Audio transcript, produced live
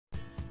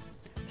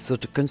So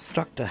to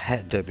construct a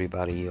head,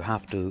 everybody, you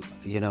have to,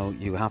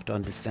 you have to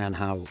understand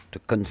how to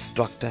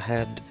construct a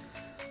head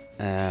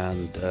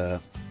and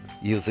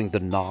using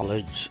the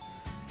knowledge.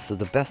 So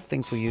the best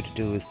thing for you to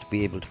do is to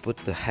be able to put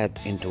the head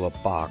into a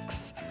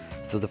box.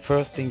 So the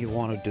first thing you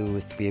want to do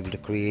is to be able to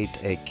create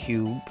a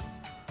cube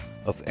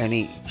of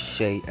any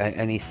shape,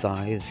 any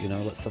size,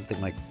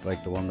 something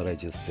like the one that I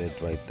just did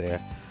right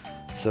there.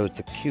 So it's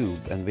a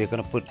cube, and we're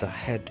going to put the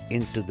head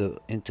into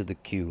the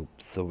cube.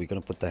 So we're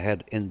going to put the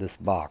head in this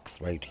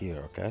box right here,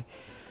 okay?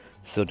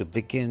 So to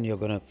begin, you're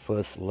going to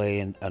first lay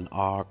in an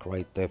arc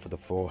right there for the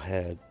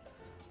forehead,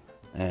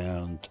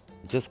 and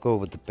just go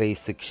with the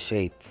basic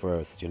shape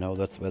first.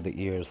 That's where the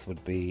ears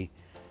would be,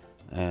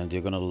 and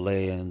you're going to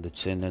lay in the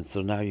chin. And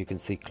so now you can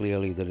see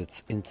clearly that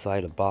it's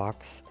inside a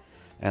box,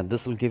 and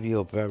this will give you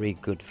a very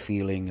good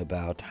feeling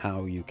about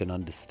how you can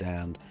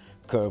understand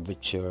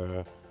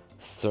curvature,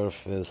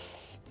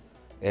 surface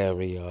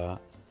area,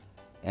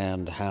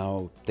 and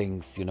how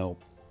things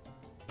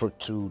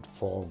protrude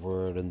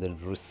forward and then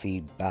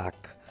recede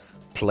back,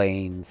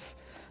 planes.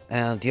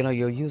 And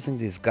you're using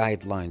these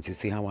guidelines. You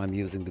see how I'm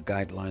using the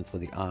guidelines for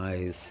the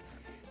eyes,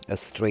 a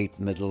straight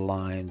middle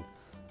line,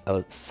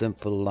 a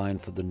simple line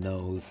for the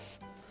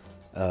nose,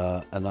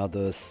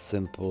 another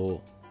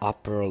simple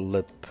upper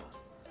lip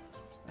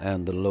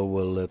and the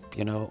lower lip.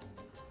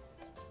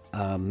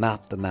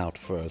 Map them out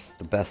first,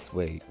 the best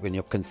way when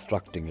you're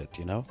constructing it.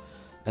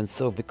 And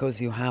so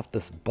because you have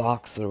this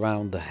box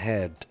around the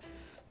head,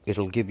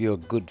 it'll give you a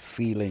good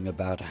feeling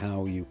about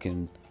how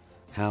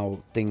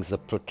things are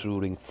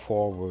protruding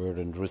forward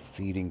and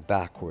receding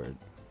backward.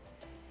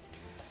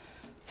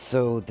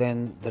 So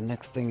then the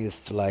next thing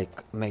is to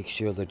make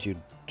sure that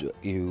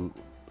you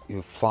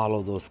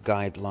follow those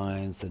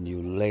guidelines and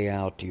you lay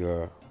out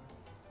your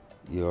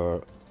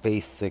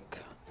basic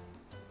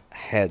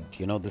head.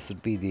 This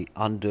would be the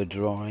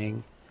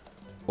underdrawing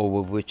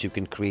over which you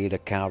can create a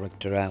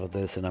character out of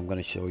this, and I'm going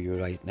to show you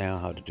right now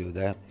how to do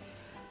that.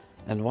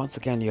 And once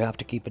again, you have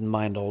to keep in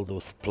mind all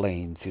those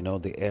planes,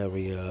 the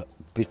area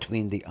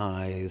between the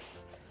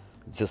eyes,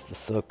 just the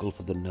circle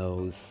for the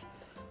nose,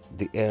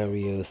 the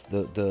areas,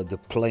 the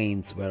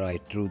planes where I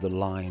drew the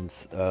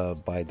lines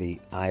by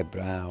the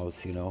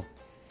eyebrows,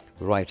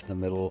 right in the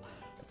middle,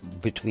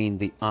 between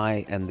the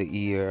eye and the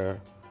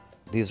ear.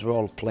 These are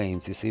all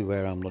planes. You see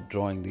where I'm not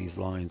drawing these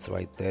lines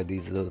right there?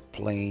 These are the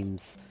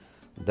planes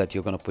that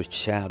you're going to put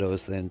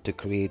shadows in to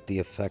create the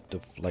effect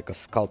of like a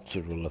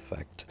sculptural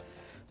effect,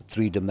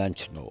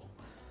 three-dimensional.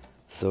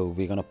 So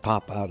we're going to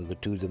pop out of the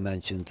 2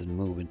 dimensions and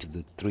move into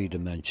the 3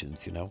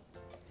 dimensions,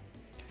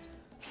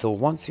 So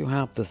once you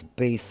have this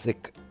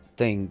basic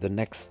thing, the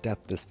next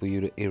step is for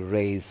you to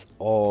erase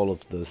all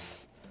of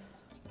this,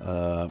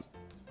 all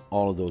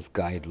of those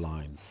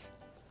guidelines.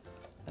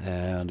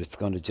 And it's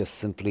going to just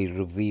simply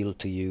reveal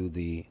to you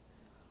the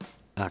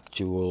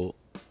actual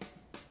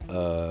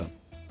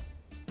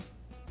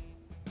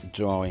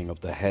drawing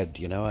of the head,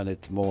 and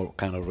it's more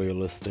kind of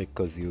realistic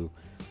because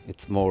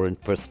it's more in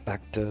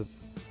perspective.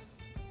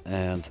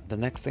 And the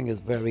next thing is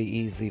very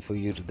easy for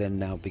you to then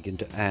now begin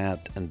to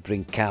add and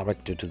bring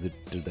character to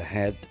the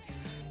head.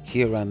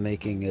 Here I'm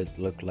making it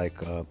look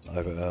like a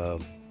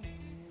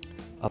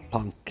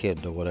punk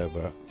kid or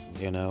whatever,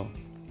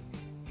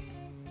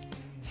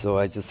 So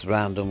I just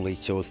randomly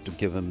chose to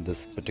give him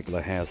this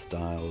particular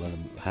hairstyle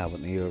and have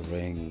an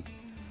earring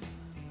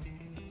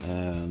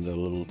and a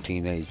little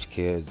teenage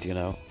kid,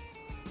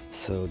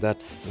 So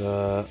that's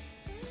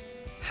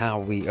how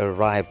we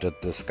arrived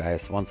at this,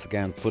 guys. Once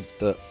again, put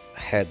the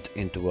head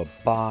into a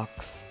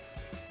box,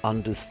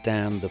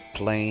 understand the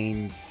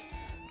planes,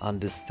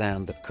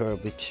 understand the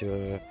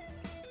curvature,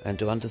 and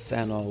to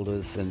understand all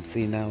this and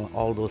see now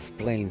all those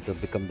planes have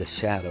become the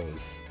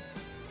shadows.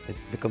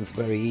 It becomes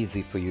very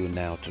easy for you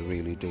now to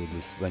really do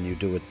this when you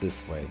do it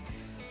this way.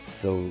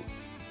 So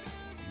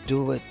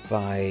do it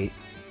by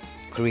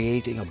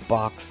creating a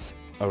box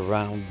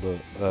around the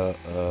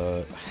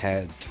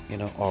head,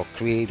 or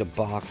create a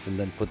box and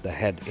then put the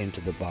head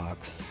into the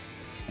box,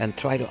 and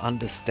try to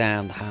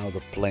understand how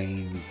the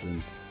planes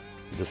and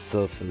the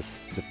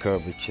surface, the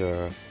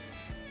curvature,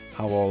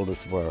 how all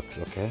this works,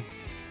 okay?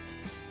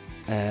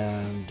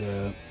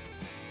 And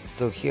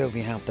so here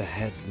we have the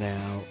head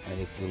now, and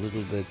it's a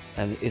little bit,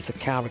 and it's a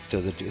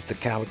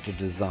character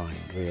design,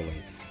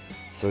 really.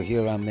 So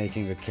here I'm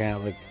making a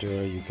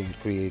character. You can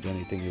create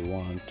anything you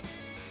want.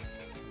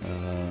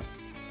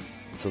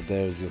 So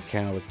there's your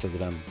character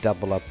that I'm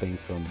double-upping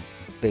from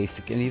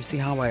basic. And you see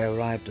how I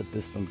arrived at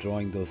this from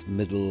drawing those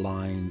middle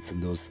lines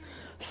and those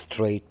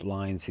straight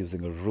lines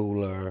using a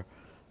ruler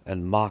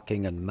and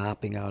marking and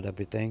mapping out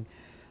everything.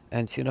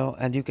 And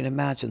and you can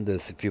imagine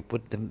this if you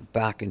put them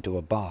back into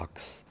a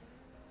box.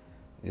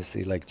 You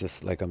see,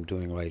 just like I'm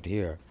doing right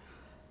here.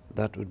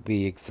 That would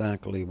be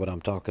exactly what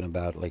I'm talking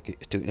about,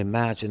 like to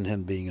imagine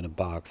him being in a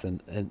box.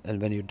 And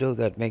when you do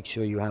that, make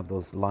sure you have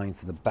those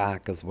lines in the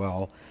back as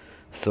well.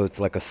 So it's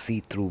like a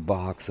see-through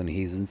box and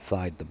he's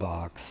inside the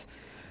box.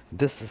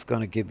 This is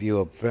going to give you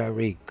a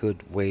very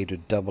good way to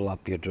double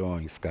up your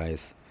drawings,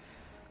 guys.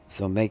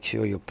 So make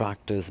sure you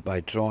practice by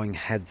drawing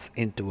heads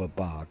into a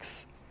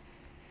box.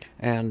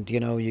 And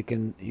you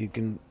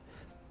can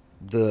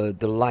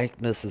the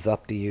likeness is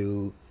up to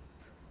you,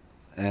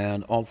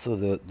 and also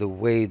the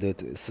way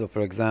that, so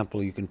for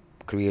example, you can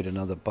create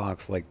another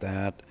box like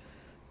that,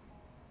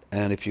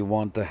 and if you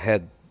want the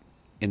head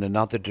in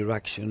another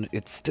direction,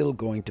 it's still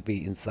going to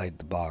be inside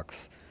the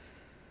box.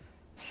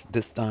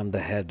 This time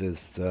the head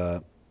is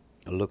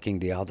looking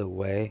the other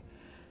way.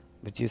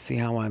 But you see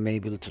how I'm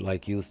able to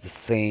like use the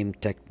same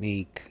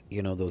technique,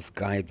 those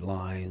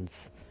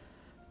guidelines,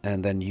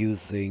 and then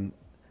using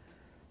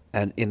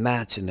and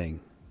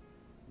imagining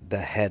the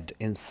head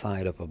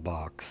inside of a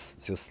box,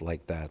 just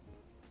like that,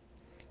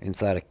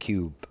 inside a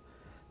cube.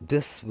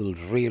 This will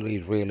really,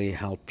 really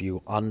help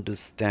you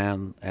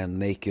understand and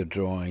make your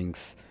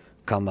drawings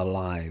come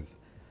alive.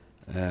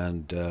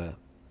 And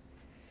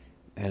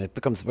and it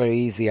becomes very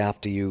easy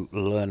after you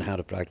learn how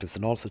to practice.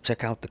 And also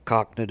check out the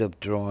cognitive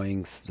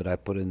drawings that I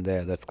put in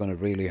there. That's going to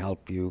really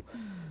help you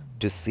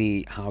to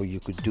see how you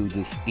could do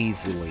this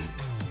easily.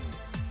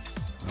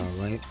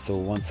 All right, so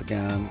once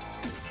again,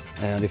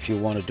 and if you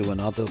want to do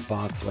another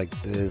box like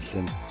this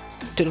and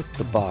tilt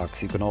the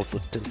box, you can also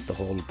tilt the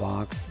whole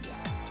box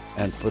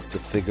and put the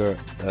figure,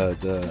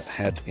 the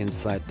head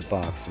inside the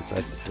box,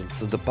 inside the tilt.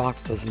 So the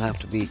box doesn't have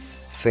to be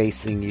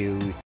facing you.